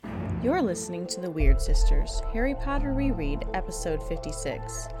You're listening to The Weird Sisters, Harry Potter Reread, Episode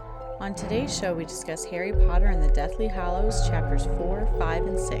 56. On today's show, we discuss Harry Potter and the Deathly Hallows, Chapters 4, 5,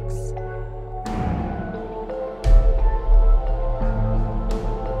 and 6.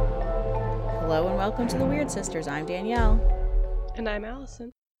 Hello and welcome to The Weird Sisters. I'm Danielle. And I'm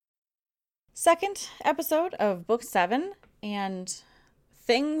Allison. Second episode of Book 7, and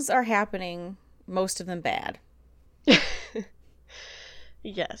things are happening, most of them bad.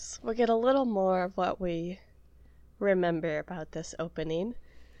 Yes, we'll get a little more of what we remember about this opening.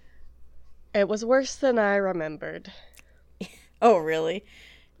 It was worse than I remembered. Oh, really?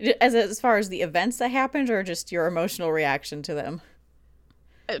 As far as the events that happened, or just your emotional reaction to them?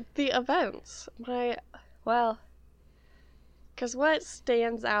 The events. Because what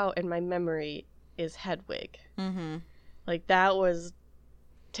stands out in my memory is Hedwig. Mm-hmm. Like, that was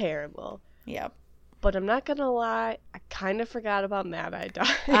terrible. Yep. But I'm not gonna lie, I kind of forgot about Mad Eye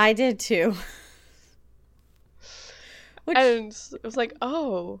dying. I did too. And it was like,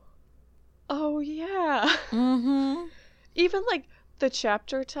 oh yeah. Mm-hmm. Even like the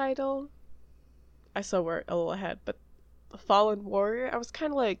chapter title, I saw we're a little ahead, but The Fallen Warrior, I was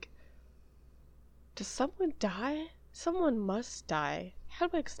kind of like, does someone die? Someone must die.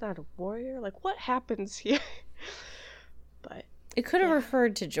 Hedwig's not a warrior. Like, what happens here? But It could have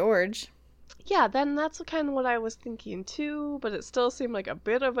referred to George. yeah, then that's kind of what I was thinking too, but it still seemed like a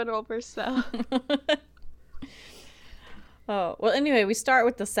bit of an oversell. Oh, well, anyway, we start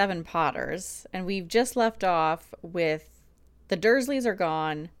with the 7 Potters, and we've just left off with the Dursleys are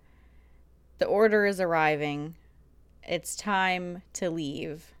gone, the Order is arriving, it's time to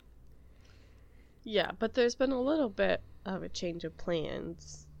leave. Yeah, but there's been a little bit of a change of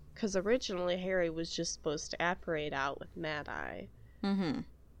plans, because originally Harry was just supposed to apparate out with Mad Eye. Mm-hmm.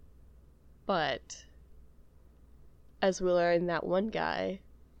 But as we learn, that one guy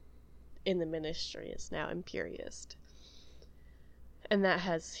in the Ministry is now Imperiist. And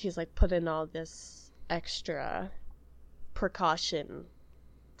he's like put in all this extra precaution,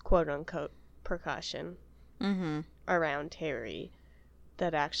 quote unquote precaution, around Harry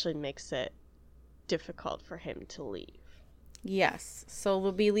that actually makes it difficult for him to leave. Yes, so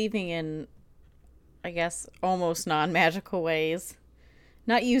they'll be leaving in, I guess, almost non-magical ways.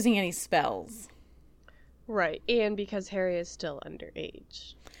 Not using any spells. Right, and because Harry is still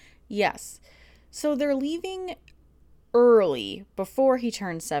underage. Yes. So they're leaving early, before he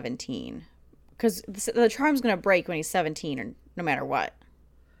turns 17. Because the charm's going to break when he's 17, or no matter what.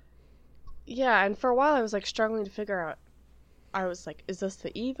 Yeah, and for a while I was like struggling to figure out, I was like, is this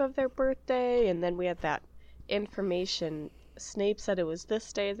the eve of their birthday? And then we had that information. Snape said it was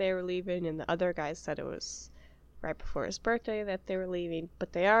this day they were leaving, and the other guys said it was right before his birthday that they were leaving.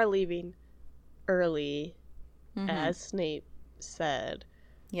 But they are leaving early, as Snape said.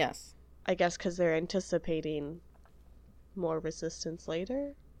 Yes. I guess because they're anticipating more resistance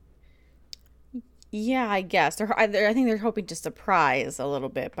later? Yeah, I guess. I think they're hoping to surprise a little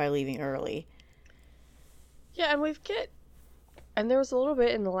bit by leaving early. Yeah, and there was a little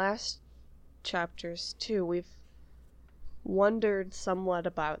bit in the last chapters, too. We've wondered somewhat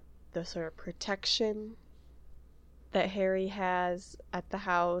about the sort of protection that Harry has at the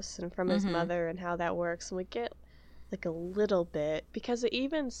house and from his mother and how that works. And we get like a little bit, because it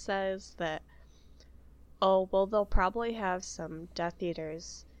even says that, oh, well, they'll probably have some Death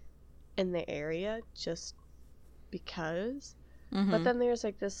Eaters in the area just because. But then there's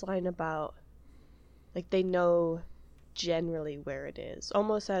like this line about, like, they know generally where it is,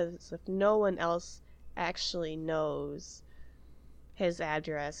 almost as if no one else actually knows his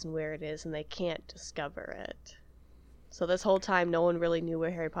address and where it is, and they can't discover it. So this whole time, no one really knew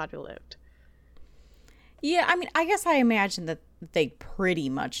where Harry Potter lived. Yeah, I mean, I guess I imagine that they pretty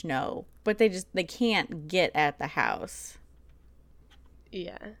much know, but they can't get at the house.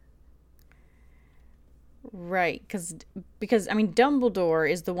 Yeah. Right, because I mean, Dumbledore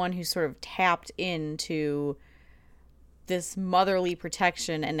is the one who sort of tapped into this motherly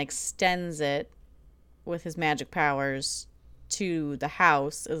protection and extends it with his magic powers to the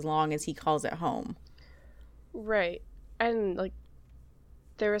house as long as he calls it home. Right. And, like,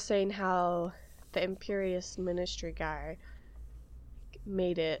 they were saying how the Imperious Ministry guy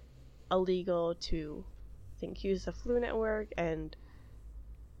made it illegal to, I think, use the Floo network and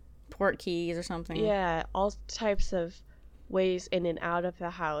Port keys or something. yeah, all types of ways in and out of the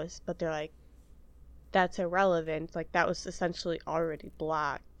house, but they're like, that's irrelevant. Like, that was essentially already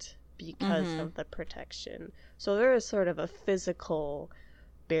blocked because of the protection. So there is sort of a physical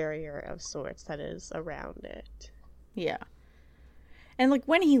barrier of sorts that is around it. Yeah. And, like,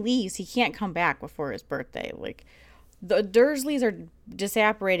 when he leaves, he can't come back before his birthday. Like, The Dursleys are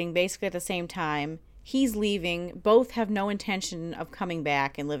disapparating basically at the same time. He's leaving. Both have no intention of coming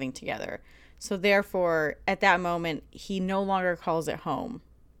back and living together. So therefore, at that moment, he no longer calls it home.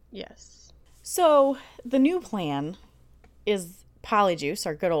 Yes. So the new plan is Polyjuice,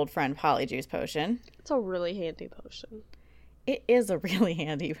 our good old friend Polyjuice potion. It's a really handy potion. It is a really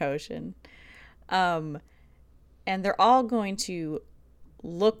handy potion. And they're all going to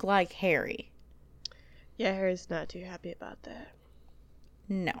look like Harry. Yeah, Harry's not too happy about that.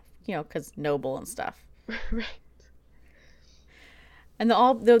 No, because noble and stuff. Right. And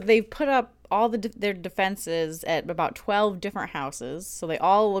they've put up all their defenses at about 12 different houses, so they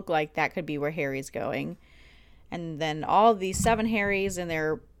all look like that could be where Harry's going. And then all these 7 Harrys in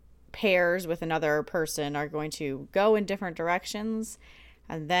their pairs with another person are going to go in different directions.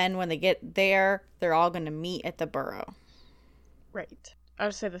 And then when they get there, they're all going to meet at the Burrow. Right. I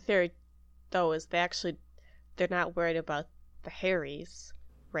would say the theory, though, is they're not worried about the Harrys.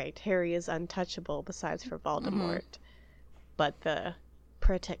 Right. Harry is untouchable besides for Voldemort. But the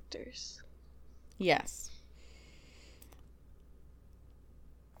protectors. Yes.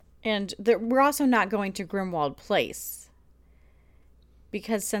 And we're also not going to Grimmauld Place.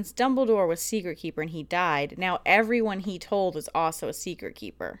 Because since Dumbledore was Secret Keeper and he died, now everyone he told is also a Secret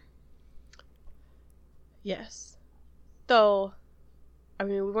Keeper. Yes. Though, I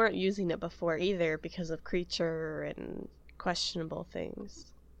mean, we weren't using it before either because of Creature and questionable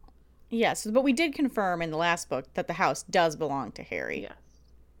things. Yes, but we did confirm in the last book that the house does belong to Harry. Yes.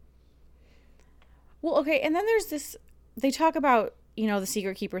 Well, okay, and then there's this... They talk about, the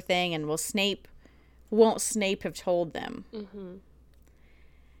Secret Keeper thing, and won't Snape have told them? Mm-hmm.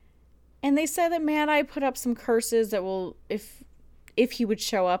 And they said that Mad Eye put up some curses that will, if he would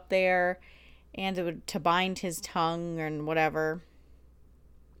show up there, and it would to bind his tongue and whatever.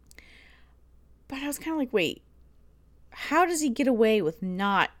 But I was kind of like, wait, how does he get away with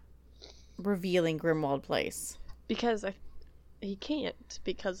not revealing Grimmauld Place? Because he can't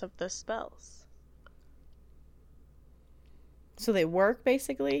because of the spells. So they work,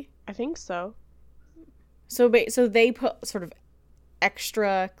 basically? I think so. So they put sort of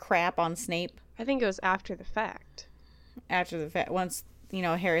extra crap on Snape? I think it was after the fact. After the fact. Once,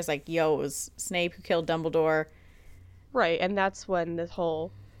 Harry's like, yo, it was Snape who killed Dumbledore. Right, and that's when the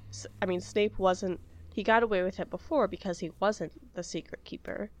whole... I mean, Snape wasn't... He got away with it before because he wasn't the Secret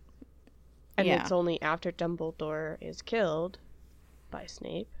Keeper. And it's only after Dumbledore is killed by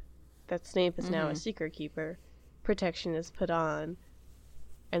Snape that Snape is now a Secret Keeper. Protection is put on,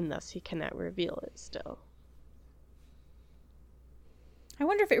 and thus he cannot reveal it still. I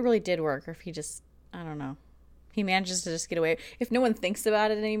wonder if it really did work, or if he just, I don't know. He manages to just get away. If no one thinks about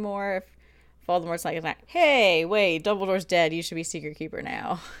it anymore, if Voldemort's like, hey, wait, Dumbledore's dead, you should be Secret Keeper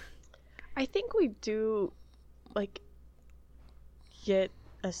now. I think we do, get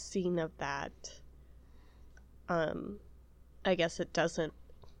a scene of that. I guess it doesn't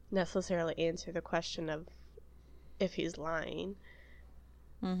necessarily answer the question of if he's lying.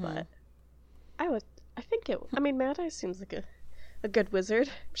 But I think Mad Eye seems like a good wizard.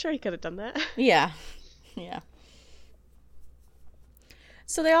 I'm sure he could have done that. Yeah.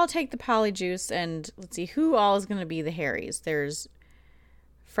 So they all take the Polyjuice, and let's see, who all is going to be the Harrys? There's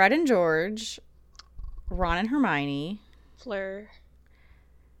Fred and George, Ron and Hermione. Fleur.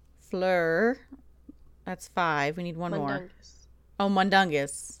 That's 5. We need one more. Mundungus. Oh,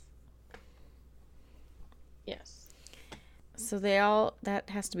 Mundungus. Yes. So that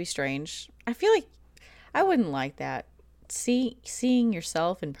has to be strange. I feel like I wouldn't like that. Seeing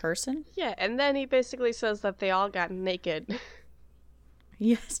yourself in person? Yeah, and then he basically says that they all got naked.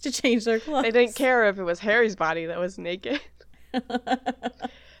 He has to change their clothes. They didn't care if it was Harry's body that was naked.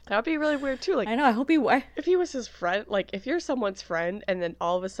 That would be really weird too. I know, I hope if he was his friend, if you're someone's friend and then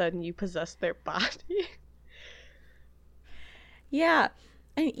all of a sudden you possess their body. Yeah.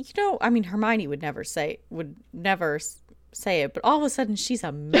 And Hermione would never say it, but all of a sudden she's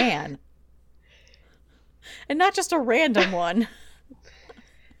a man. And not just a random one.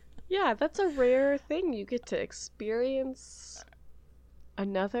 Yeah, that's a rare thing. You get to experience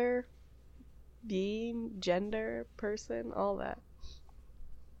another being, gender, person, all that.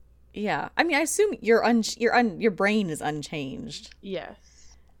 Yeah. I assume your brain is unchanged.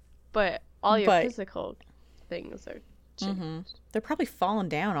 Yes. But all your physical things are changed. They're probably falling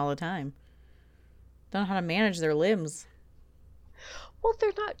down all the time. Don't know how to manage their limbs. Well,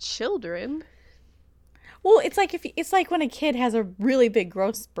 they're not children. Well, it's like when a kid has a really big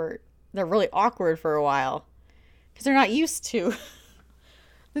growth spurt. They're really awkward for a while because they're not used to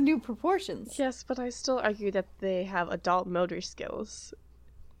the new proportions. Yes, but I still argue that they have adult motor skills.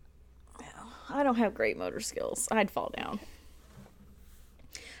 I don't have great motor skills. I'd fall down.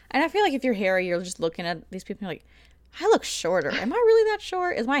 And I feel like if you're Harry, you're just looking at these people and you're like, I look shorter. Am I really that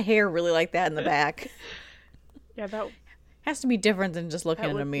short? Is my hair really like that in the back? Yeah, that has to be different than just looking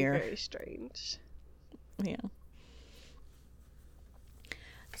in a mirror. Be very strange. Yeah.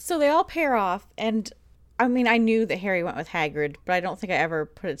 So they all pair off, and I mean, I knew that Harry went with Hagrid, but I don't think I ever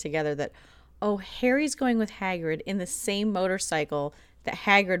put it together that, oh, Harry's going with Hagrid in the same motorcycle that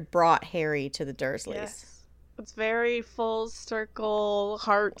Hagrid brought Harry to the Dursleys. Yes. It's very full circle,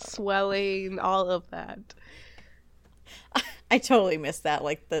 heart swelling, all of that. I totally missed that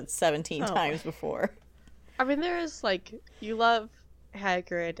like the 17 times before. I mean, there is like, you love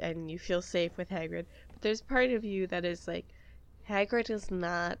Hagrid and you feel safe with Hagrid, but there's part of you that is like, Hagrid is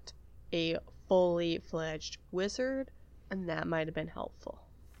not a fully fledged wizard, and that might have been helpful.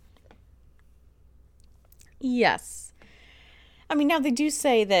 Yes. I mean, now they do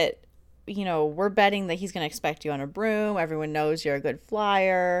say that, you know, we're betting that he's going to expect you on a broom. Everyone knows you're a good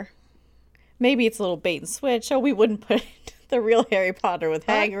flyer. Maybe it's a little bait and switch. Oh, we wouldn't put the real Harry Potter with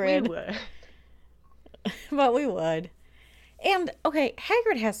Hagrid. But we would. But we would. And, okay,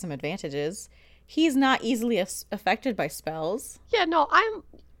 Hagrid has some advantages. He's not easily affected by spells. Yeah, no,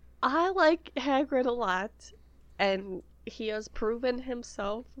 I like Hagrid a lot, and he has proven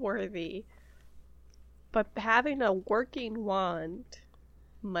himself worthy. But having a working wand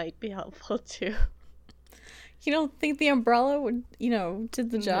might be helpful too. You don't think the umbrella would, you know,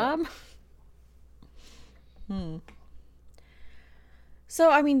 did the job? So,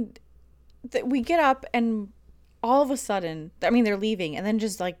 I mean, we get up and all of a sudden, I mean, they're leaving, and then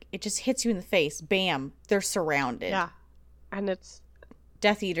just like, it just hits you in the face. Bam. They're surrounded. Yeah. And it's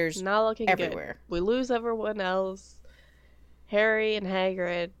Death Eaters not looking everywhere. Good. We lose everyone else. Harry and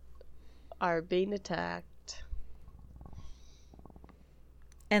Hagrid are being attacked.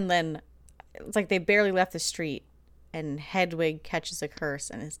 And then it's like they barely left the street, and Hedwig catches a curse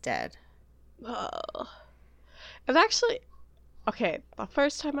and is dead. Oh. And actually, okay, the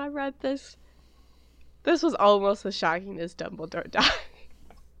first time I read this was almost as shocking as Dumbledore dying.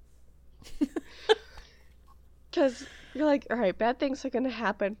 Because you're like, all right, bad things are going to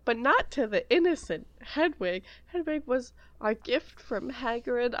happen, but not to the innocent Hedwig. Hedwig was our gift from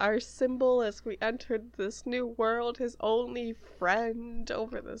Hagrid, our symbol as we entered this new world, his only friend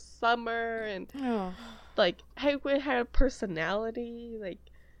over the summer. And, like, Hedwig had a personality. Like,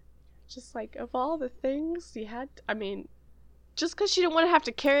 just, like, of all the things he had, I mean, just because she didn't want to have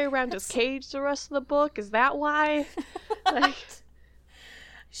to carry around his cage the rest of the book, is that why? Like,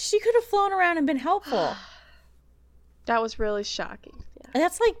 she could have flown around and been helpful. That was really shocking. Yeah. And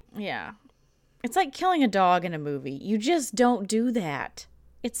that's like, yeah. It's like killing a dog in a movie. You just don't do that.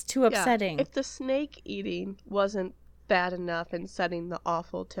 It's too upsetting. If the snake eating wasn't bad enough in setting the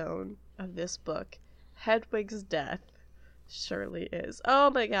awful tone of this book, Hedwig's death surely is.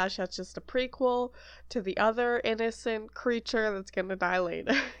 Oh my gosh, that's just a prequel to the other innocent creature that's gonna die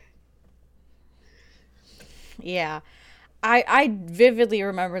later. Yeah. I vividly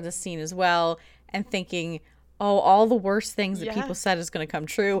remember the scene as well and thinking, oh, all the worst things that people said is going to come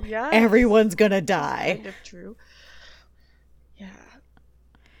true. Yes. Everyone's going to die. Kind of true. Yeah.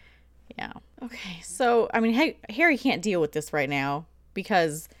 Yeah. Okay. So, I mean, Harry can't deal with this right now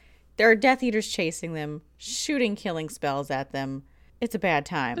because there are Death Eaters chasing them, shooting killing spells at them. It's a bad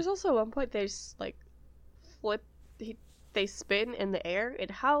time. There's also one point they like flip, they spin in the air,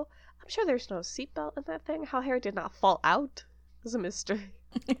 and how, I'm sure there's no seatbelt in that thing. How Harry did not fall out is a mystery.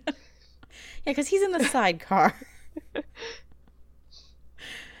 Yeah, because he's in the sidecar.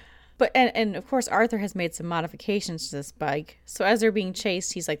 But and of course Arthur has made some modifications to this bike. So as they're being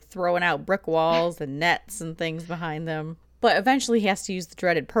chased, he's like throwing out brick walls and nets and things behind them. But eventually he has to use the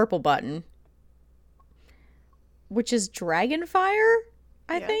dreaded purple button, which is Dragonfire,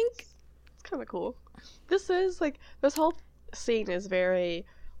 I think. It's kind of cool. This is like, this whole scene is very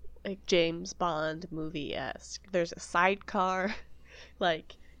like James Bond movie-esque. There's a sidecar,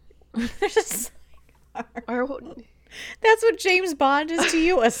 like there's a sidecar. That's what James Bond is to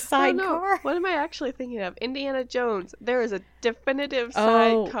you, a sidecar? What am I actually thinking of? Indiana Jones. There is a definitive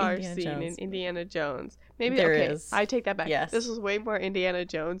sidecar scene in Indiana Jones. Maybe there is. I take that back. Yes. This is way more Indiana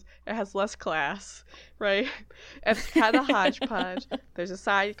Jones. It has less class, right? It's kind of hodgepodge. There's a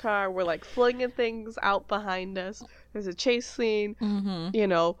sidecar. We're like flinging things out behind us. There's a chase scene. Mm-hmm. You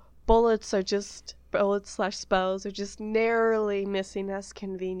know, bullets/spells are just narrowly missing us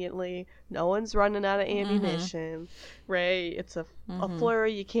conveniently. No one's running out of ammunition. Right? It's a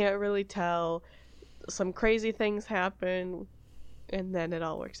flurry. You can't really tell. Some crazy things happen, and then it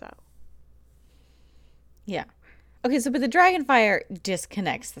all works out. Yeah. Okay, so but the Dragonfire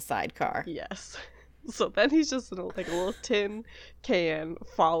disconnects the sidecar. Yes. So then he's just in a little tin can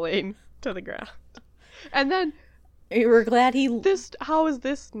falling to the ground. And then We're glad he. how is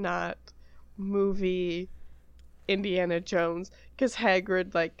this not movie Indiana Jones? Because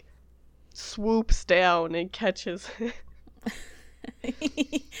Hagrid, like, swoops down and catches him.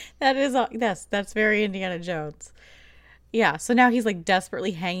 That's very Indiana Jones. Yeah, so now he's like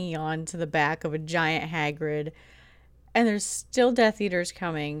desperately hanging on to the back of a giant Hagrid, and there's still Death Eaters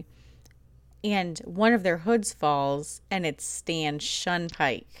coming, and one of their hoods falls, and it's Stan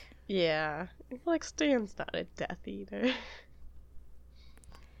Shunpike. Yeah. Like, Stan's not a Death Eater.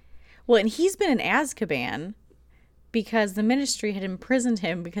 Well, and he's been in Azkaban because the Ministry had imprisoned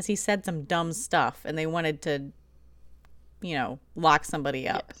him because he said some dumb stuff, and they wanted to, lock somebody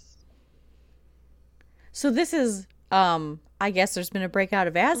up. Yes. So this is, I guess there's been a breakout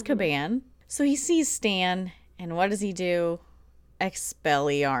of Azkaban. Mm-hmm. So he sees Stan, and what does he do?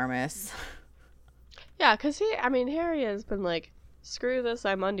 Expelliarmus. Yeah, because Harry has been like, screw this,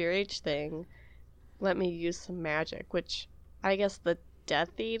 I'm underage thing. Let me use some magic, which I guess the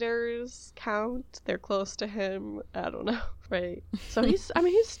Death Eaters count. They're close to him. I don't know, right? So he's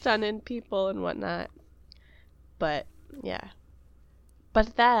stunning people and whatnot. But, yeah.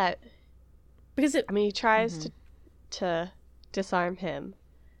 But that... Because he tries to disarm him,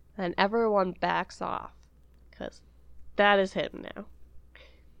 and everyone backs off, because that is him now.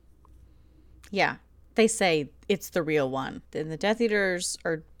 Yeah. They say it's the real one. Then the Death Eaters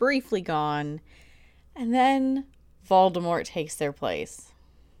are briefly gone, and then Voldemort takes their place,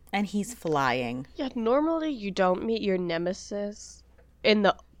 and he's flying. Yeah, normally you don't meet your nemesis in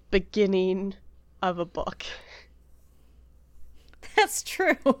the beginning of a book. That's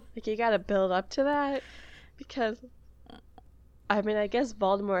true. Like, you gotta build up to that, because, I guess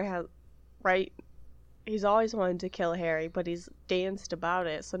Voldemort has, right, he's always wanted to kill Harry, but he's danced about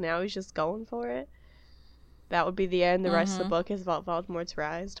it, so now he's just going for it. That would be the end. The rest of the book is about Voldemort's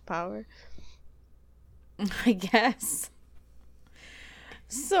rise to power. I guess.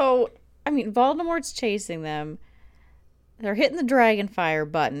 So, Voldemort's chasing them. They're hitting the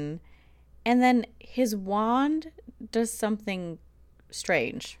Dragonfire button. And then his wand does something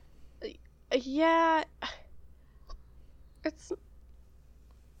strange. Yeah.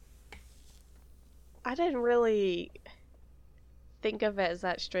 I didn't really think of it as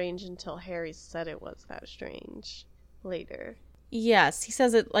that strange until Harry said it was that strange later. Yes, he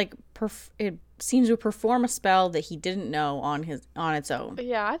says it it seems to perform a spell that he didn't know on its own.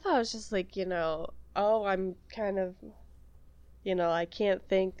 Yeah, I thought it was just like, I'm kind of, I can't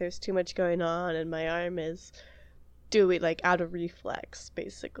think, there's too much going on, and my arm is doing, like, out of reflex,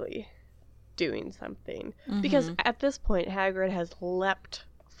 basically, doing something. Mm-hmm. Because at this point, Hagrid has leapt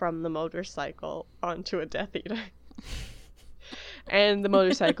from the motorcycle onto a Death Eater. And the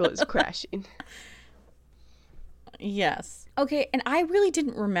motorcycle is crashing. Yes. Okay, and I really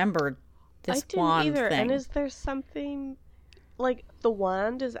didn't remember this wand either. thing. And is there something, like, the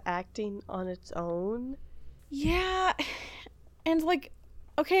wand is acting on its own? Yeah. And, like,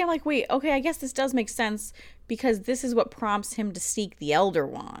 okay, I'm like, wait, okay, I guess this does make sense because this is what prompts him to seek the Elder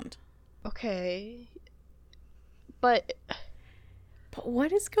Wand. Okay. But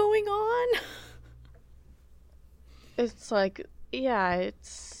what is going on? It's like, yeah, it's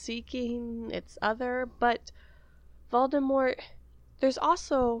seeking its other, but Voldemort, there's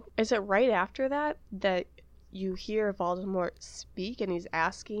also, is it right after that you hear Voldemort speak and he's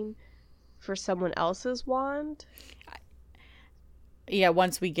asking for someone else's wand? Yeah,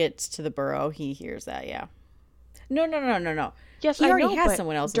 once we get to the burrow, he hears that, yeah. No. Yes, he already I know, has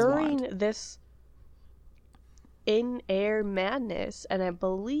someone else's wand. During this in-air madness, and I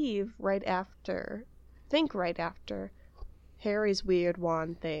believe right after Harry's weird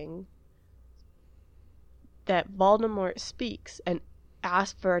wand thing, that Voldemort speaks and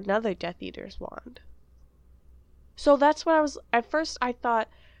asks for another Death Eater's wand. So that's what at first I thought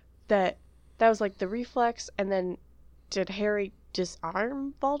that was like the reflex, and then did Harry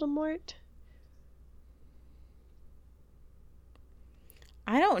disarm Voldemort?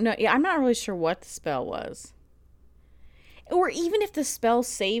 I don't know. Yeah, I'm not really sure what the spell was. Or even if the spell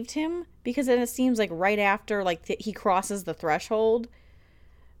saved him, because then it seems like right after, like, he crosses the threshold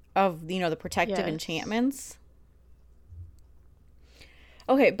of, the protective enchantments.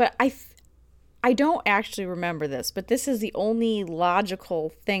 Okay, but I don't actually remember this, but this is the only logical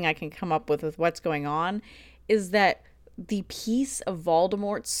thing I can come up with what's going on, is that the piece of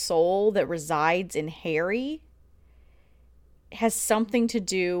Voldemort's soul that resides in Harry has something to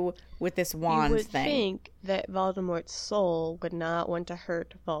do with this wand thing. You would think that Voldemort's soul would not want to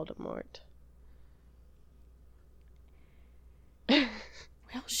hurt Voldemort.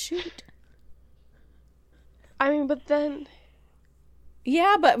 Well, shoot. I mean, but then...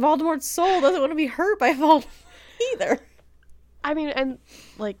 Yeah, but Voldemort's soul doesn't want to be hurt by Voldemort either. I mean, and,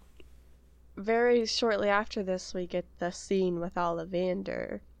 like, very shortly after this, we get the scene with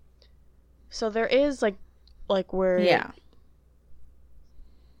Ollivander. So there is, like we're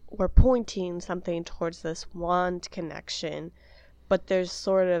pointing something towards this wand connection, but there's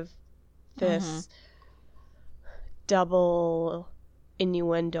sort of this double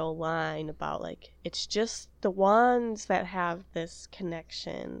innuendo line about, like, it's just the wands that have this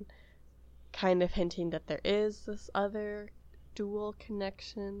connection, kind of hinting that there is this other dual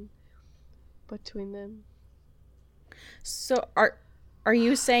connection between them. So are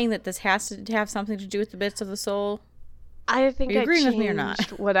you saying that this has to have something to do with the bits of the soul? I think I agreeing changed with me or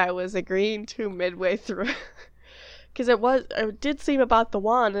not? what I was agreeing to midway through. Because it did seem about the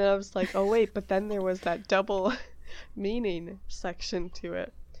wand, and I was like, oh wait, but then there was that double meaning section to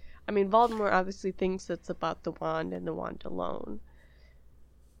it. I mean, Voldemort obviously thinks it's about the wand and the wand alone.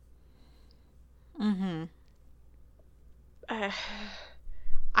 Mm-hmm.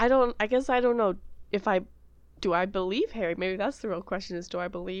 I guess I don't know if do I believe Harry? Maybe that's the real question, is do I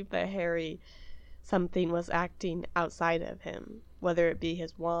believe that Harry, something was acting outside of him, whether it be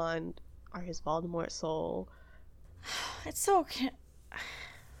his wand or his Voldemort soul. It's so...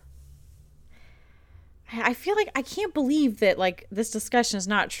 I feel like I can't believe that, like, this discussion is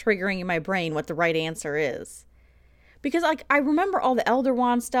not triggering in my brain what the right answer is. Because, like, I remember all the Elder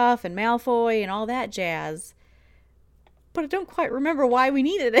Wand stuff and Malfoy and all that jazz, but I don't quite remember why we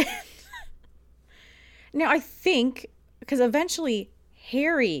needed it. Now, I think, because eventually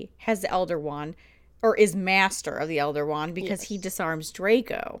Harry has the Elder Wand, or is master of the Elder Wand, because he disarms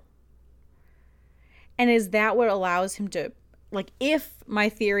Draco. And is that what allows him to, like, if my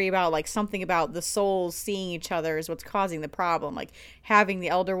theory about, like, something about the souls seeing each other is what's causing the problem, like, having the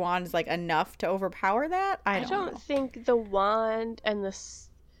Elder Wand is, like, enough to overpower that? I don't know. Think the wand and the...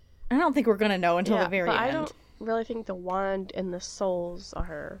 I don't think we're going to know until the very end. I don't really think the wand and the souls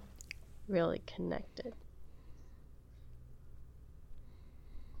are really connected.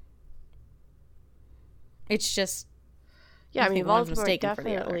 It's just... Yeah, I mean, Voldemort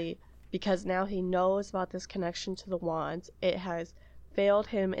definitely, because now he knows about this connection to the wands. It has failed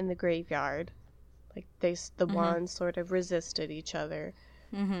him in the graveyard. Like, the wands sort of resisted each other.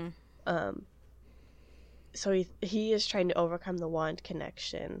 Mm-hmm. So he is trying to overcome the wand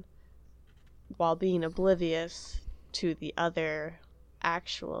connection while being oblivious to the other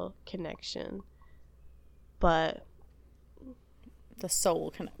actual connection. But the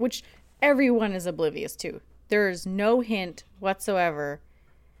soul connection, which everyone is oblivious to. There's no hint whatsoever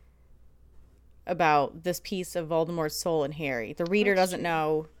about this piece of Voldemort's soul in Harry. The reader doesn't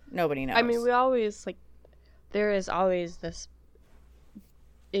know. Nobody knows. I mean, there is always this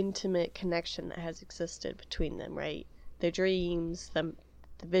intimate connection that has existed between them, right? The dreams, the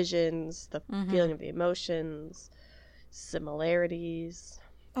visions, the feeling of the emotions, similarities.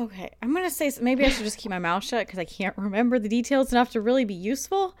 Okay, I'm going to say, maybe I should just keep my mouth shut because I can't remember the details enough to really be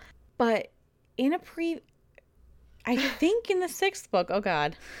useful. But in I think in the 6th book, oh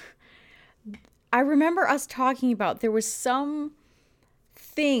God, I remember us talking about there was some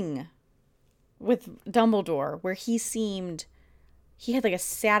thing with Dumbledore where he had like a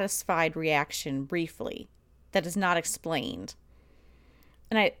satisfied reaction briefly that is not explained.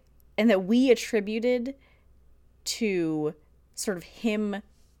 And that we attributed to sort of him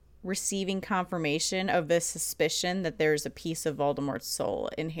receiving confirmation of this suspicion that there's a piece of Voldemort's soul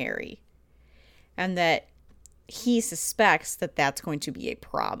in Harry. And that he suspects that that's going to be a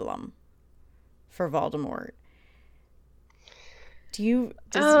problem for Voldemort. Do you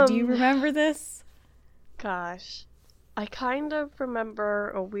remember this? Gosh. I kind of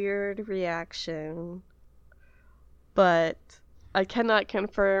remember a weird reaction, but I cannot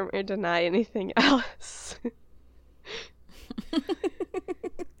confirm or deny anything else.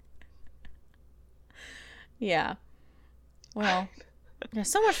 Yeah. Well, there's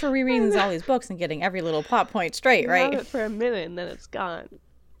so much for rereading all these books and getting every little plot point straight, right? You have it for a minute and then it's gone.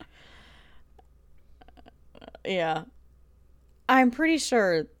 Yeah. I'm pretty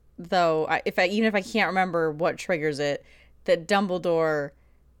sure, though, even if I can't remember what triggers it, that Dumbledore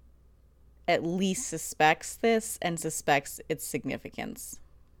at least suspects this and suspects its significance.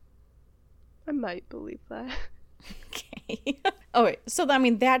 I might believe that. Okay. Oh, wait. So, I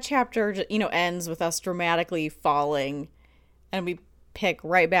mean, that chapter, ends with us dramatically falling, and we pick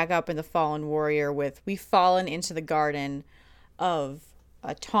right back up in the Fallen Warrior with, we've fallen into the garden of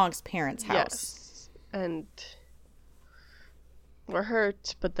Tonk's parents' house. Yes. And we're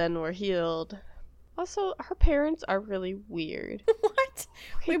hurt, but then we're healed. Also, her parents are really weird. What?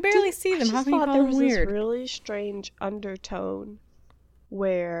 We barely see them. How can you call them weird? There was this really strange undertone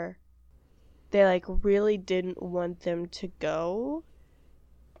where they like really didn't want them to go,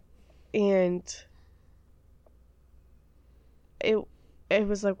 and it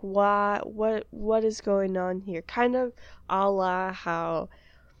was like, what is going on here? Kind of a la how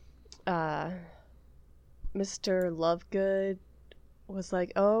Mr. Lovegood was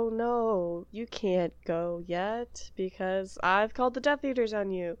like, oh no, you can't go yet because I've called the Death Eaters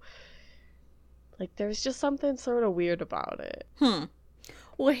on you. Like, there's just something sort of weird about it.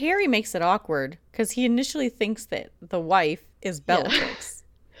 Well, Harry makes it awkward because he initially thinks that the wife is Bellatrix.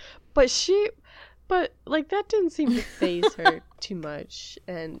 Yeah. But like, that didn't seem to faze her too much.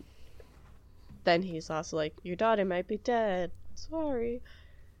 And then he's also like, your daughter might be dead. Sorry.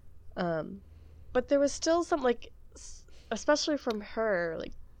 But there was still some, like, especially from her,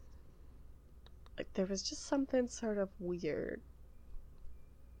 like there was just something sort of weird.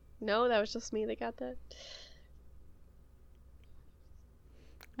 No, that was just me that got that.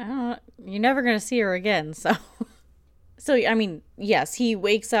 I don't know. You're never going to see her again, so... So, I mean, yes, he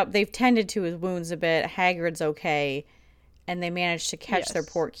wakes up. They've tended to his wounds a bit. Hagrid's okay. And they manage to catch their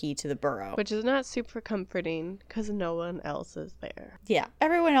portkey to the burrow. Which is not super comforting, because no one else is there. Yeah,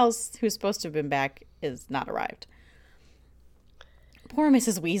 everyone else who's supposed to have been back is not arrived. Poor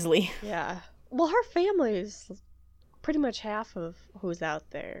Mrs. Weasley. Yeah. Well, her family is pretty much half of who's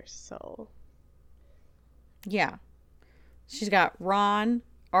out there, so... Yeah. She's got Ron,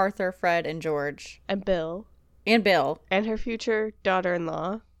 Arthur, Fred, and George. And Bill. And Bill. And her future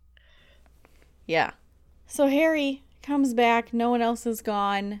daughter-in-law. Yeah. So Harry comes back. No one else is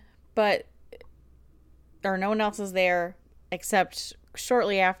gone, or no one else is there, except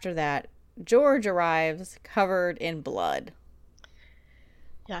shortly after that, George arrives covered in blood.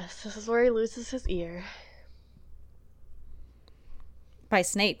 Yes, this is where he loses his ear. By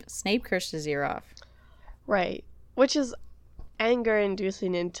Snape. Snape cursed his ear off. Right. Which is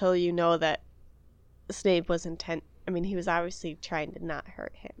anger-inducing until you know that Snape was he was obviously trying to not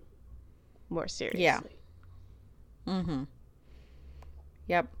hurt him more seriously. Yeah. Mm-hmm.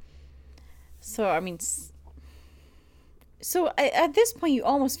 Yep. So, I mean... So, at this point, you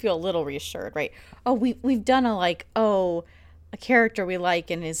almost feel a little reassured, right? Oh, we've done a character we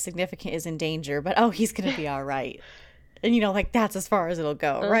like and is significant is in danger, but he's going to be all right. And, that's as far as it'll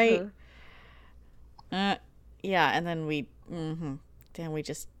go, right? Yeah, and then we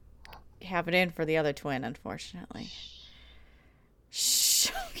just have it in for the other twin, unfortunately. Shh.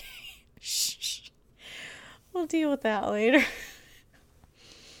 Okay. Shh. We'll deal with that later.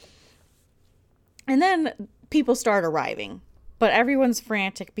 And then people start arriving, but everyone's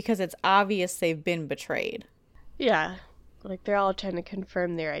frantic because it's obvious they've been betrayed. Yeah. Like, they're all trying to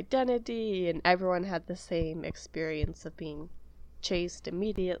confirm their identity, and everyone had the same experience of being chased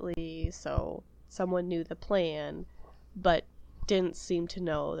immediately, so someone knew the plan, but didn't seem to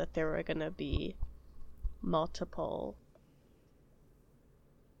know that there were going to be multiple.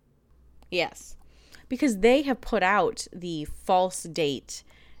 Yes. Because they have put out the false date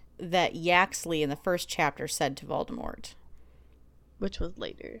that Yaxley in the first chapter said to Voldemort. Which was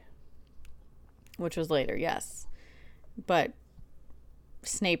later, yes. But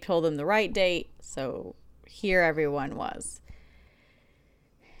Snape told them the right date, so here everyone was.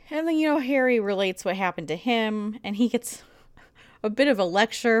 And then, Harry relates what happened to him, and he gets a bit of a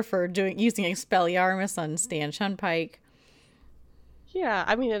lecture for using Expelliarmus on Stan Shunpike. Yeah,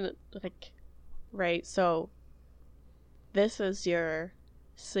 I mean, right, so this is your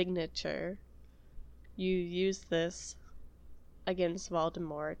signature. You use this against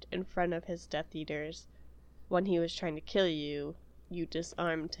Voldemort in front of his Death Eaters. When he was trying to kill you, you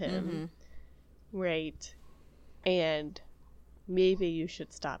disarmed him, right? And maybe you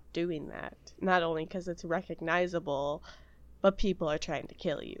should stop doing that. Not only because it's recognizable, but people are trying to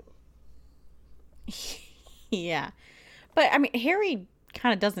kill you. Yeah. But, I mean, Harry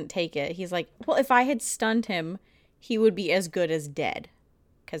kind of doesn't take it. He's like, well, if I had stunned him, he would be as good as dead.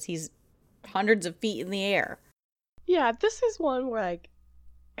 Because he's hundreds of feet in the air. Yeah, this is one where,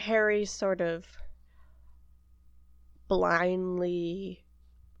 Harry sort of blindly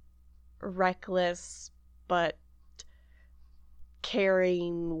reckless but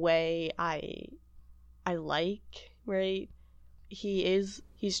caring way I like, right? He's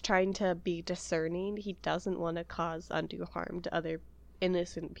trying to be discerning. He doesn't want to cause undue harm to other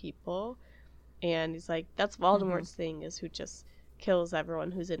innocent people. And he's like, that's Voldemort's thing, is who just kills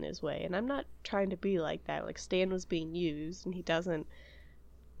everyone who's in his way. And I'm not trying to be like that. Like, Stan was being used, and he doesn't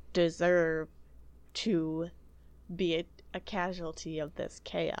deserve to be a casualty of this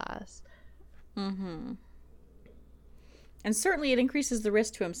chaos. Mm-hmm. And certainly it increases the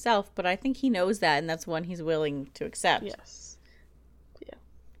risk to himself, but I think he knows that, and that's one he's willing to accept. Yes. Yeah.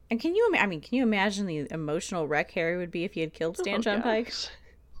 And can you imagine the emotional wreck Harry would be if he had killed Stan John Pike?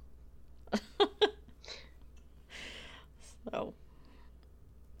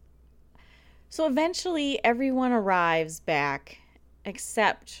 So eventually everyone arrives back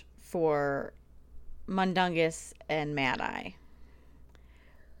except for Mundungus and Mad Eye.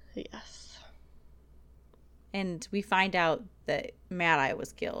 Yes. And we find out that Mad Eye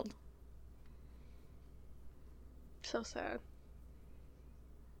was killed. So sad.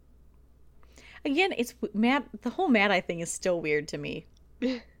 Again, the whole Mad Eye thing is still weird to me.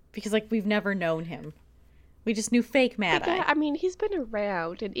 Because, like, we've never known him. We just knew fake Mad Eye. Yeah, I mean, he's been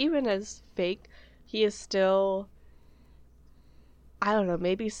around, and even as fake, he is still, I don't know,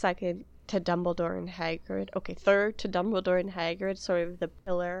 maybe second to Dumbledore and Hagrid. Okay, third to Dumbledore and Hagrid, sort of the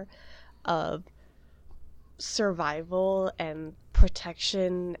pillar of survival and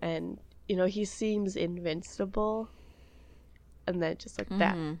protection, and, you know, he seems invincible. And then just like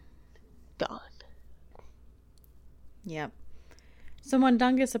that, gone. Yep. So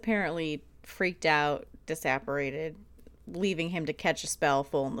Mundungus apparently freaked out, disapparated, leaving him to catch a spell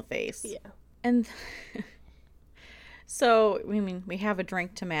full in the face. Yeah. And so, I mean, we have a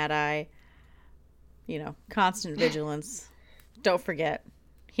drink to Mad Eye. You know, constant vigilance. Don't forget.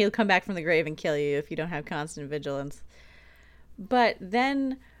 He'll come back from the grave and kill you if you don't have constant vigilance. But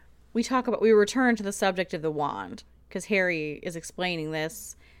then we return to the subject of the wand, because Harry is explaining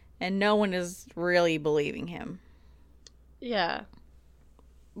this, and no one is really believing him. Yeah.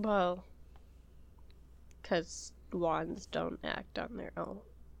 Well, because wands don't act on their own.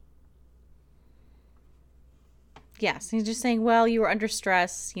 Yes, he's just saying, well, you were under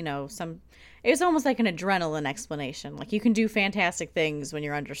stress, you know, it was almost like an adrenaline explanation. Like, you can do fantastic things when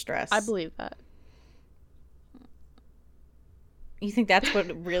you're under stress. I believe that. You think that's what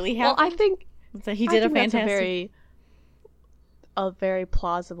really happened? Well, I think that he did that's a very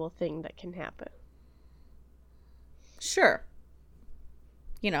plausible thing that can happen. Sure.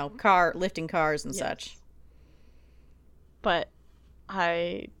 You know, lifting cars and such. But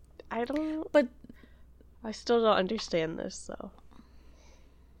I don't. But I still don't understand this, so.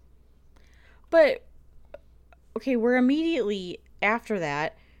 But okay, we're immediately after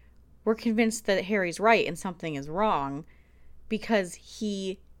that, we're convinced that Harry's right and something is wrong because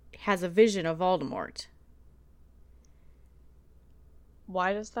he has a vision of Voldemort.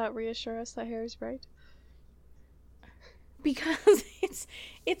 Why does that reassure us that Harry's right? Because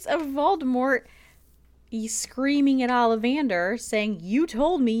it's a Voldemort screaming at Ollivander saying, "You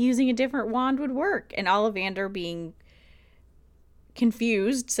told me using a different wand would work," and Ollivander being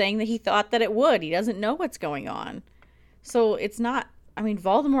confused, saying that he thought that it would. He doesn't know what's going on. So it's not, I mean,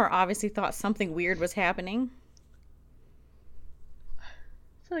 Voldemort obviously thought something weird was happening. I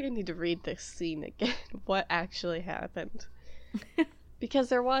feel like I need to read this scene again. What actually happened? Because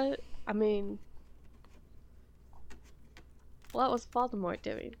there was, I mean, what was Voldemort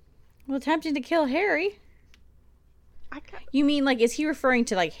doing? Well, attempting to kill Harry. You mean, like, is he referring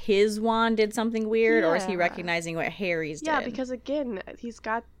to, like, his wand did something weird, or is he recognizing what Harry's did? Yeah, because, again, he's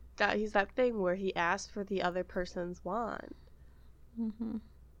that thing where he asked for the other person's wand. Mm-hmm.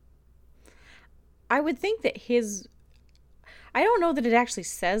 I would think that I don't know that it actually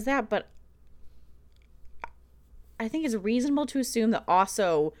says that, but I think it's reasonable to assume that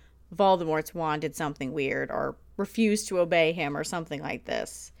also Voldemort's wand did something weird, or refused to obey him, or something like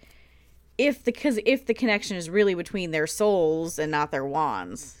this. If the connection is really between their souls and not their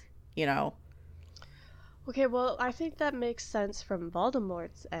wands, you know. Okay, well, I think that makes sense from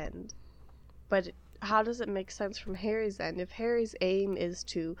Voldemort's end. But how does it make sense from Harry's end? If Harry's aim is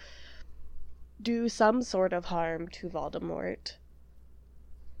to do some sort of harm to Voldemort,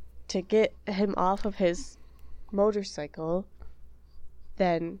 to get him off of his motorcycle,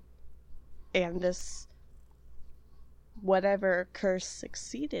 then, and this whatever curse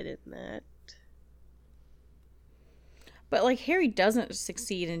succeeded in that. But, like, Harry doesn't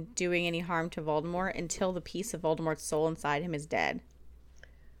succeed in doing any harm to Voldemort until the piece of Voldemort's soul inside him is dead.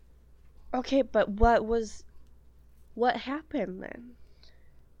 Okay, but what happened then?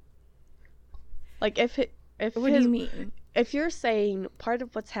 Like, what do you mean? If you're saying part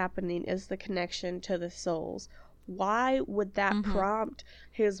of what's happening is the connection to the souls, why would that prompt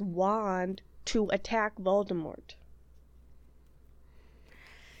his wand to attack Voldemort?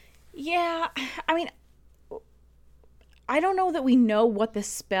 Yeah, I mean, I don't know that we know what the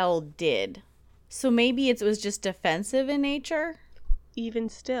spell did. So maybe it was just defensive in nature? Even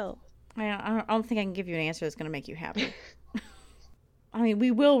still. I don't think I can give you an answer that's going to make you happy. I mean,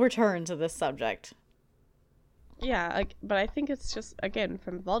 we will return to this subject. Yeah, but I think it's just, again,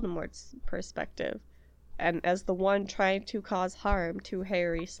 from Voldemort's perspective, and as the one trying to cause harm to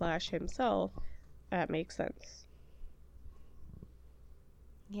Harry / himself, that makes sense.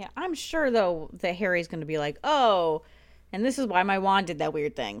 Yeah, I'm sure, though, that Harry's going to be like, oh, and this is why my wand did that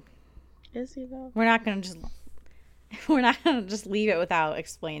weird thing. Is he, though? We're not going to just leave it without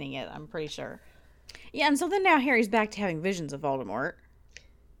explaining it, I'm pretty sure. Yeah, and so then now Harry's back to having visions of Voldemort.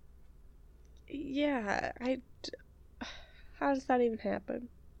 Yeah, how does that even happen?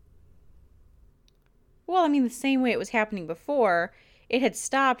 Well, I mean, the same way it was happening before. It had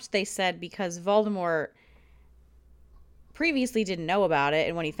stopped, they said, because Voldemort previously didn't know about it,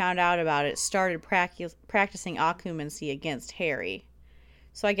 and when he found out about it, started practicing occlumency against Harry.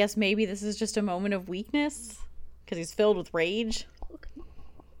 So I guess maybe this is just a moment of weakness, because he's filled with rage.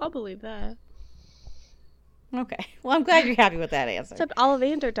 I'll believe that. Okay. Well, I'm glad you're happy with that answer. Except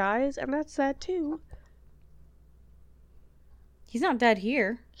Ollivander dies, and that's sad too. He's not dead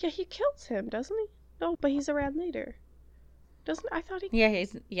here. Yeah, he kills him, doesn't he? No, but he's around later. Doesn't I thought he?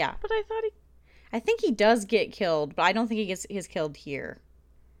 Yeah, But I thought he. I think he does get killed, but I don't think he's killed here.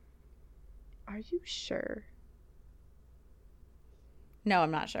 Are you sure? No,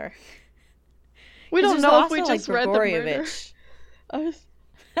 I'm not sure. We don't know if we just read the murder of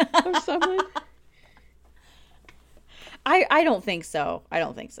someone. I don't think so.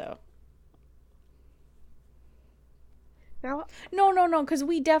 Now, No, because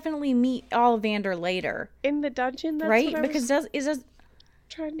we definitely meet Ollivander later. in the dungeon, that's right? what I Because was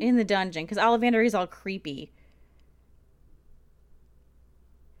trying to... in the dungeon, because Ollivander is all creepy.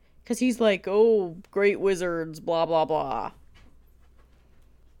 Because he's like, oh, great wizards, blah, blah, blah.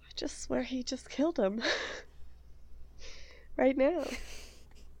 I just swear he just killed him. Right now.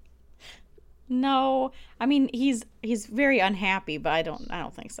 No, I mean, he's very unhappy, but I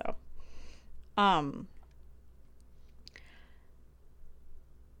don't think so.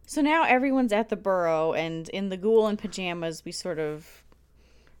 So now everyone's at the Burrow, and in the Ghoul in Pajamas, we sort of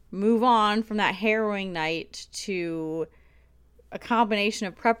move on from that harrowing night to a combination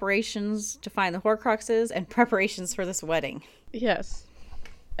of preparations to find the Horcruxes and preparations for this wedding. Yes.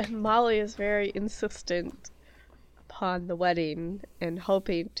 And Molly is very insistent upon the wedding and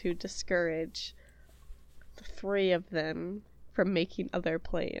hoping to discourage the three of them from making other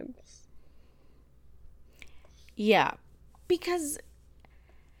plans. Yeah, because,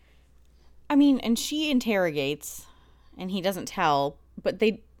 I mean, and she interrogates, and he doesn't tell, but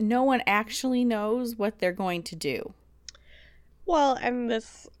no one actually knows what they're going to do. Well, and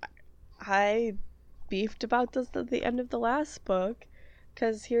I beefed about this at the end of the last book,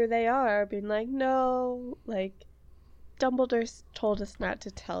 because here they are being like, no, like, Dumbledore told us not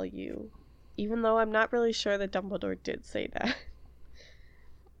to tell you, even though I'm not really sure that Dumbledore did say that.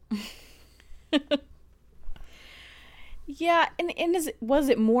 Yeah, and was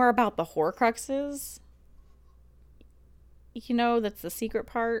it more about the Horcruxes? You know, that's the secret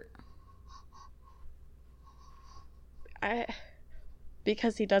part.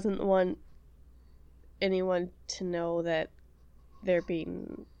 Because he doesn't want anyone to know that they're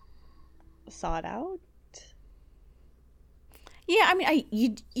being sought out. Yeah, I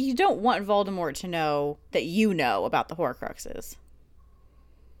mean, you don't want Voldemort to know that you know about the Horcruxes.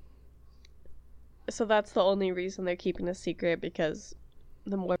 So that's the only reason they're keeping a secret, because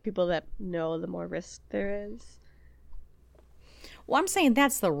the more people that know, the more risk there is. Well, I'm saying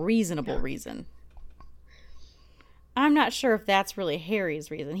that's the reasonable reason. I'm not sure if that's really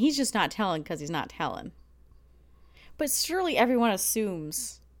Harry's reason. He's just not telling because he's not telling. But surely everyone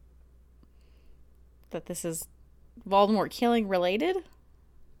assumes that this is Voldemort killing related?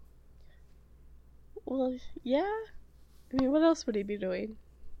 Well, yeah. I mean, what else would he be doing?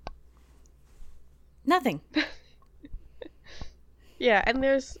 Nothing. Yeah, and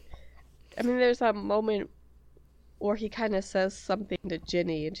there's a moment where he kind of says something to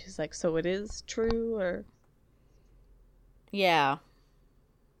Ginny, and she's like, so it is true, or... Yeah.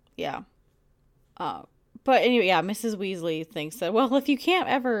 But anyway, yeah, Mrs. Weasley thinks that, well, if you can't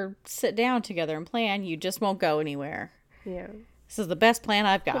ever sit down together and plan, you just won't go anywhere. Yeah. This is the best plan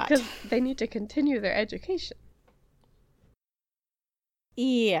I've got. Because they need to continue their education.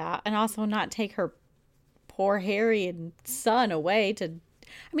 Yeah, and also not take her poor Harry and son away to...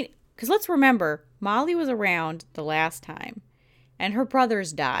 I mean, because let's remember, Molly was around the last time, and her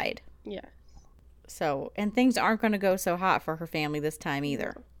brothers died. Yeah. So, and things aren't going to go so hot for her family this time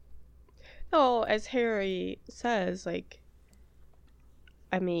either. No, as Harry says, like,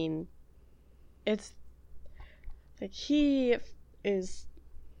 I mean, it's, like, he is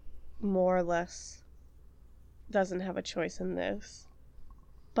more or less doesn't have a choice in this.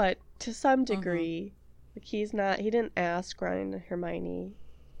 But to some degree, like he didn't ask Ron and Hermione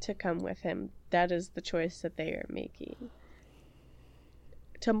to come with him. That is the choice that they are making.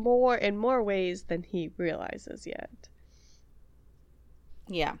 In more ways than he realizes yet.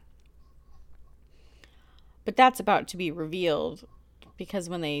 Yeah. But that's about to be revealed, because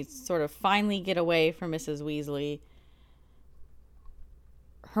when they sort of finally get away from Mrs. Weasley,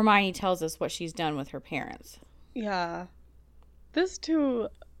 Hermione tells us what she's done with her parents. Yeah. This too,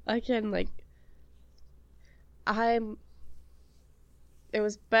 again, like, it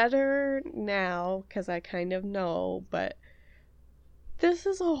was better now, because I kind of know, but this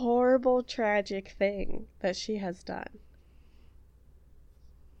is a horrible, tragic thing that she has done.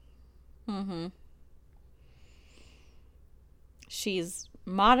 Mm-hmm. She's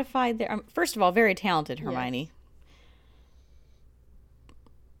modified their... first of all, very talented, Hermione.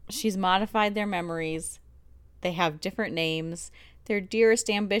 Yes. She's modified their memories. They have different names. Their dearest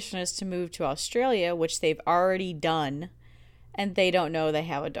ambition is to move to Australia, which they've already done. And they don't know they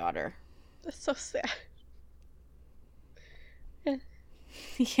have a daughter. That's so sad.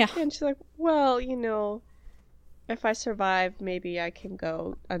 Yeah. And she's like, well, if I survive, maybe I can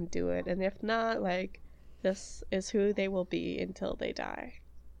go undo it. And if not, like, this is who they will be until they die.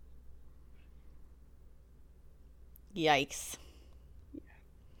 Yikes.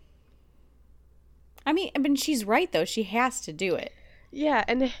 I mean, she's right, though. She has to do it. Yeah,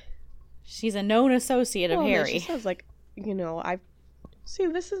 and... she's a known associate of Harry. She says, like, see,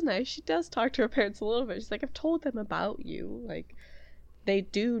 this is nice. She does talk to her parents a little bit. She's like, I've told them about you. Like, they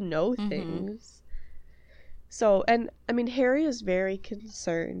do know things. So, and, I mean, Harry is very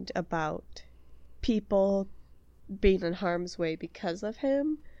concerned about people being in harm's way because of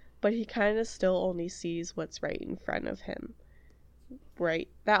him, but he kind of still only sees what's right in front of him. Right?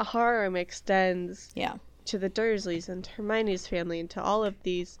 That harm extends to the Dursleys and to Hermione's family and to all of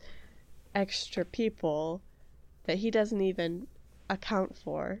these extra people that he doesn't even account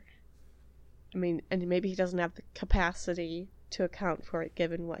for. I mean, and maybe he doesn't have the capacity to account for it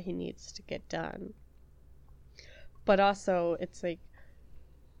given what he needs to get done. But also, it's like,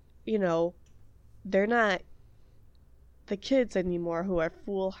 they're not the kids anymore who are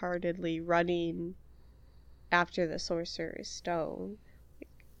foolhardily running after the Sorcerer's Stone.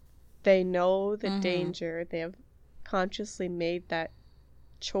 They know the danger. They have consciously made that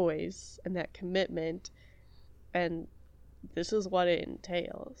choice and that commitment, and this is what it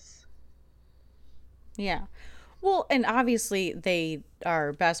entails. Yeah. Well, and obviously they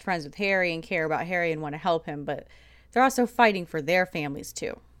are best friends with Harry and care about Harry and want to help him, but they're also fighting for their families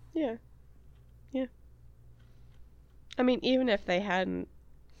too. Yeah. Yeah. I mean, even if they hadn't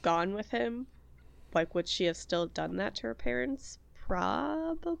gone with him, like, would she have still done that to her parents?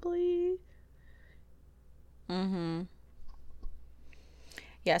 Probably.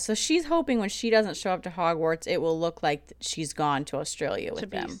 Yeah, so she's hoping when she doesn't show up to Hogwarts, it will look like she's gone to Australia with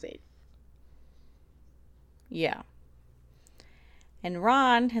them. To be safe. Yeah. And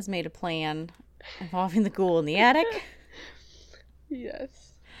Ron has made a plan involving the ghoul in the attic.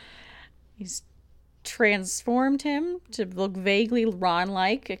 Yes. He's transformed him to look vaguely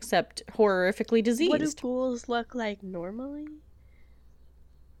Ron-like, except horrifically diseased. What do ghouls look like normally?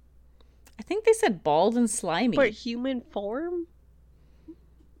 I think they said bald and slimy. But human form?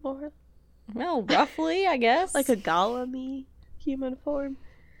 Or... well, roughly, I guess. Like a Gollum-y human form?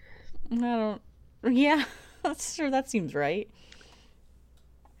 Yeah, that's sure, that seems right.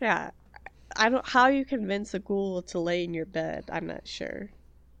 Yeah. How you convince a ghoul to lay in your bed, I'm not sure.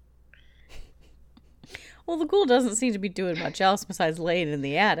 Well, the ghoul doesn't seem to be doing much else besides laying in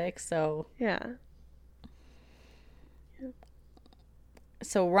the attic, so... yeah.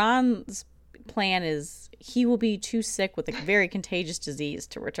 So Ron's plan is he will be too sick with a very contagious disease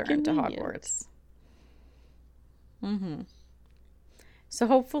to return to Hogwarts. So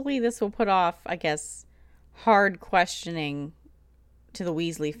hopefully this will put off, I guess, hard questioning to the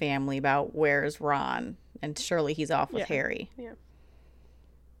Weasley family about where's Ron, and surely he's off with Harry. Yeah.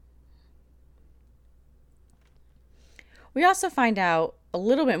 We also find out a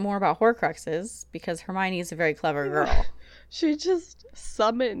little bit more about Horcruxes because Hermione is a very clever girl. She just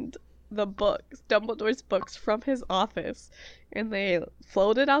summoned the books, Dumbledore's books, from his office, and they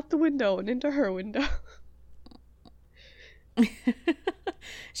floated out the window and into her window.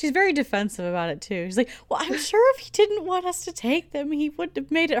 She's very defensive about it too. She's like, well, I'm sure if he didn't want us to take them, he wouldn't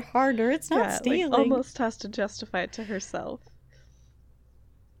have made it harder. It's not stealing. Like, almost has to justify it to herself.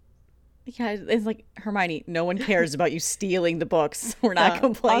 Yeah, it's like, Hermione, no one cares about you stealing the books. We're not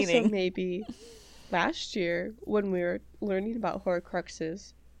complaining. Also, maybe last year when we were learning about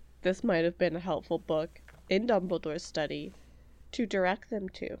Horcruxes, this might have been a helpful book in Dumbledore's study to direct them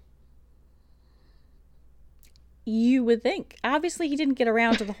to. You would think. Obviously, he didn't get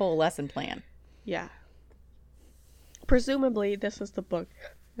around to the whole lesson plan. Yeah. Presumably, this is the book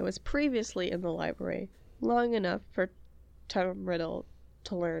that was previously in the library long enough for Tom Riddle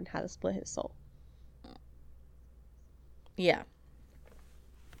to learn how to split his soul. Yeah.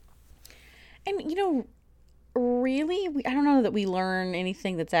 And, really, I don't know that we learn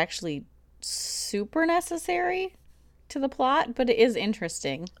anything that's actually super necessary to the plot, but it is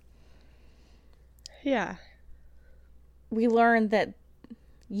interesting. Yeah. We learn that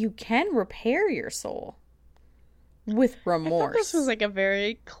you can repair your soul with remorse. I thought this was like a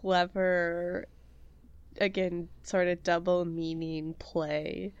very clever, again, sort of double meaning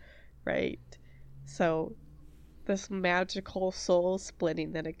play, right? So, this magical soul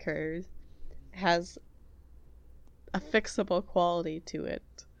splitting that occurs has a fixable quality to it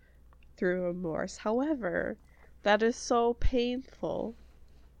through remorse. However, that is so painful,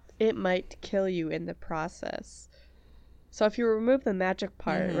 it might kill you in the process. So if you remove the magic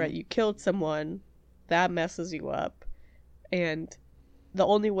part, right, you killed someone, that messes you up. And the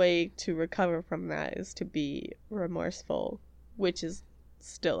only way to recover from that is to be remorseful, which is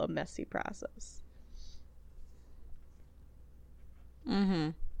still a messy process.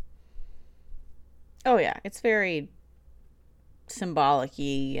 Oh, yeah. It's very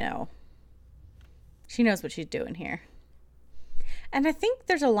symbolic-y, She knows what she's doing here. And I think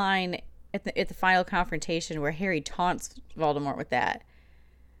there's a line at the final confrontation where Harry taunts Voldemort with that.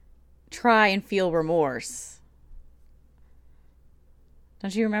 Try and feel remorse.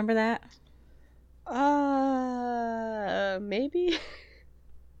 Don't you remember that? Maybe.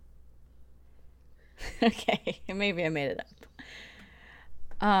 Okay, maybe I made it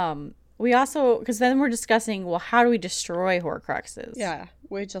up. We also, because then we're discussing, well, how do we destroy Horcruxes? Yeah,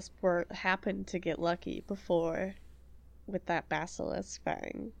 we just happened to get lucky before with that basilisk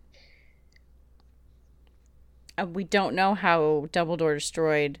fang. We don't know how Dumbledore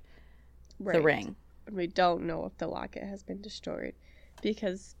destroyed the ring. And we don't know if the locket has been destroyed,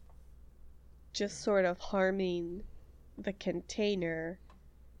 because just sort of harming the container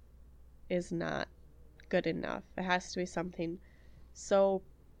is not good enough. It has to be something so,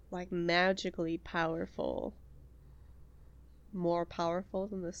 like, magically powerful. More powerful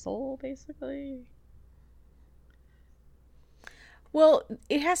than the soul, basically. Well,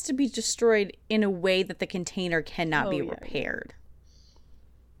 it has to be destroyed in a way that the container cannot be repaired.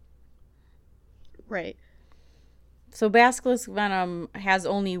 Right. So basilisk venom has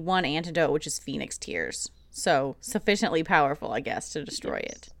only one antidote, which is Phoenix Tears. So sufficiently powerful, I guess, to destroy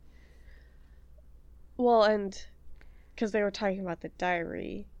it. Well, and because they were talking about the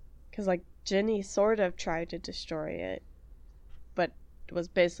diary, because, like, Ginny sort of tried to destroy it, but was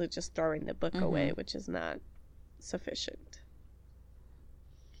basically just throwing the book away, which is not sufficient.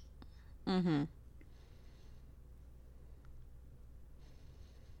 And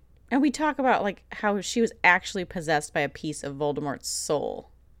we talk about, like, how she was actually possessed by a piece of Voldemort's soul.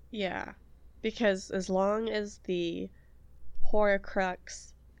 Yeah, because as long as the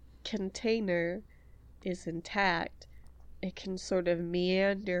Horcrux container is intact, it can sort of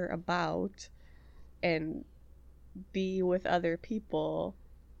meander about and be with other people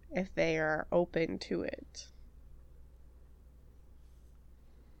if they are open to it.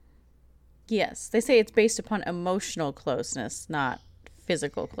 Yes, they say it's based upon emotional closeness, not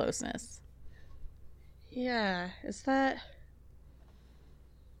physical closeness. Yeah, is that...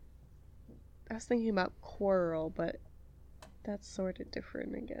 I was thinking about Quirrell, but that's sort of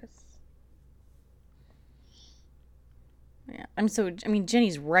different, I guess. Yeah,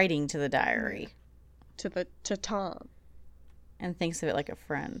 Ginny's writing to the diary. To Tom. And thinks of it like a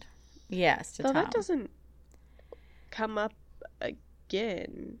friend. Yes, to Though Tom. that doesn't come up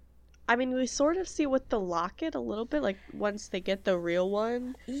again. I mean, we sort of see with the locket a little bit, like, once they get the real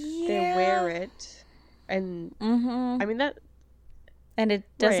one, they wear it, and, I mean, that... And it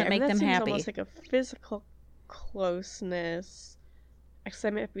doesn't make them happy. That seems happy. almost like a physical closeness,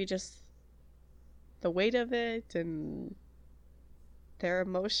 except it might be just the weight of it, and they're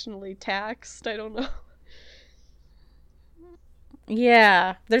emotionally taxed, I don't know.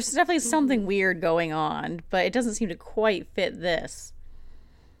 Yeah, there's definitely something weird going on, but it doesn't seem to quite fit this.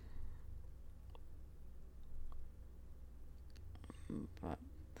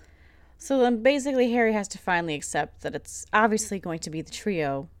 So then basically Harry has to finally accept that it's obviously going to be the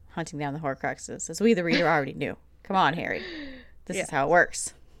trio hunting down the Horcruxes, as we the reader already knew. Come on, Harry. This is how it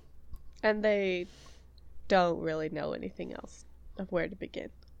works. And they don't really know anything else of where to begin.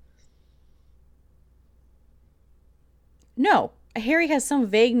 No, Harry has some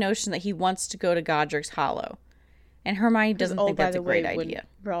vague notion that he wants to go to Godric's Hollow. And Hermione doesn't think that's a great would idea.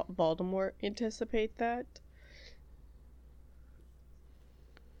 Voldemort anticipate that?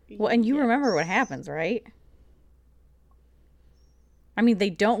 Well, and you remember what happens, right? I mean, they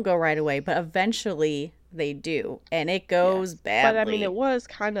don't go right away, but eventually they do. And it goes badly. But, I mean, it was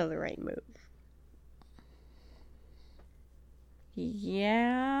kind of the right move.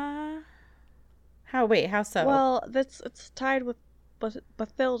 Yeah. How so? Well, it's tied with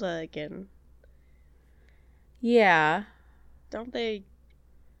Bathilda again. Yeah. Don't they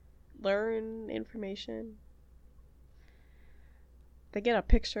learn information? They get a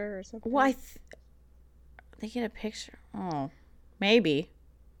picture or something? Well, they get a picture. Oh, maybe.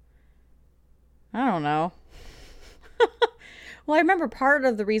 I don't know. Well, I remember part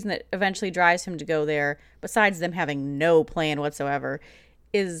of the reason that eventually drives him to go there, besides them having no plan whatsoever,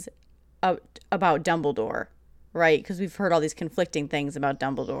 is about Dumbledore, right? Because we've heard all these conflicting things about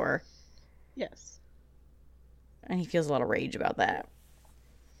Dumbledore. Yes. And he feels a lot of rage about that.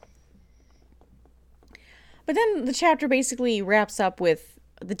 But then the chapter basically wraps up with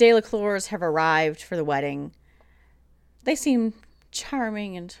the Delacroix have arrived for the wedding. They seem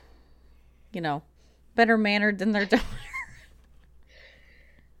charming and, better mannered than their daughter.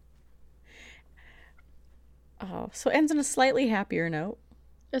 Oh, so it ends on a slightly happier note.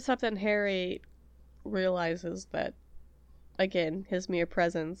 Except then Harry realizes that, again, his mere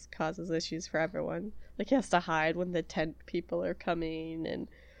presence causes issues for everyone. Like, he has to hide when the tent people are coming, and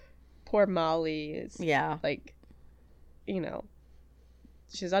poor Molly is, like,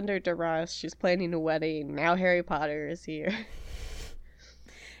 she's under duress, she's planning a wedding, now Harry Potter is here.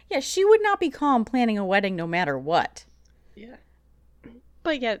 Yeah, she would not be calm planning a wedding no matter what. Yeah.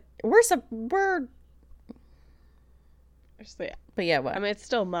 But yet... But yeah, what? I mean, it's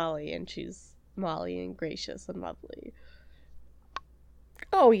still Molly, and she's Molly and gracious and lovely.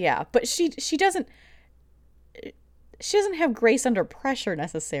 Oh, yeah, but she doesn't have grace under pressure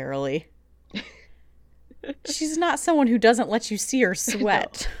necessarily. She's not someone who doesn't let you see her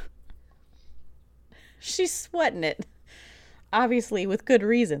sweat. No. She's sweating it. Obviously, with good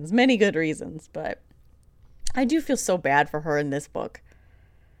reasons. Many good reasons. But I do feel so bad for her in this book.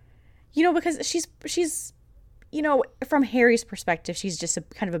 Because she's from Harry's perspective, she's just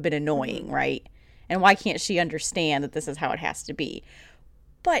kind of a bit annoying, right? And why can't she understand that this is how it has to be?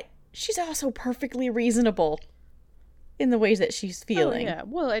 But she's also perfectly reasonable in the ways that she's feeling. Oh, yeah.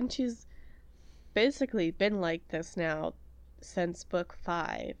 Well, and she's basically been like this now since book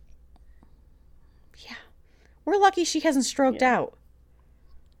 5. Yeah. We're lucky she hasn't stroked out.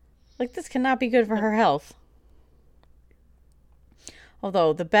 Like, this cannot be good for her health.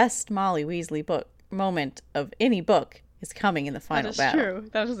 Although, the best Molly Weasley moment of any book is coming in the final battle. That is true.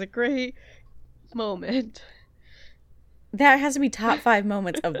 That is a great moment. That has to be top 5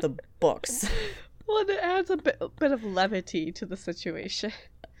 moments of the books. Well, it adds a bit of levity to the situation.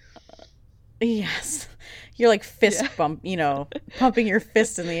 Yes. You're like pumping your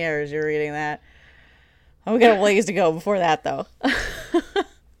fist in the air as you're reading that. Oh, we got a ways to go before that, though.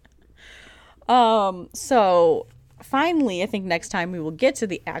 So finally, I think next time we will get to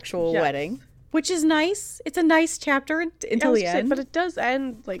the actual wedding, which is nice. It's a nice chapter until the end. But it does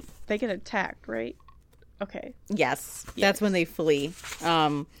end, like, they get attacked, right? Okay. Yes. That's when they flee.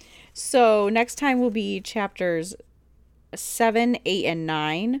 So next time will be chapters 7, 8, and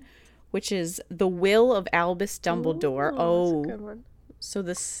 9, which is The Will of Albus Dumbledore. Ooh, that's a good one. So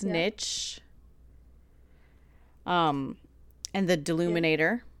the Snitch. And the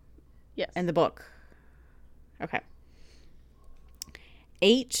Deluminator. Yes. And the book. Okay.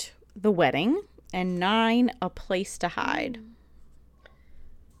 8, The Wedding. And 9, A Place to Hide.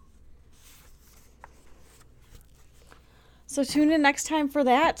 So tune in next time for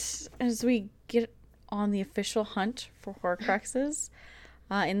that as we get on the official hunt for Horcruxes.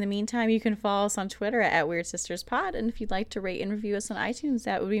 In the meantime, you can follow us on Twitter at Weird Sisters Pod. And if you'd like to rate and review us on iTunes,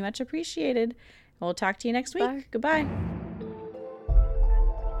 that would be much appreciated. We'll talk to you next week. Bye. Goodbye.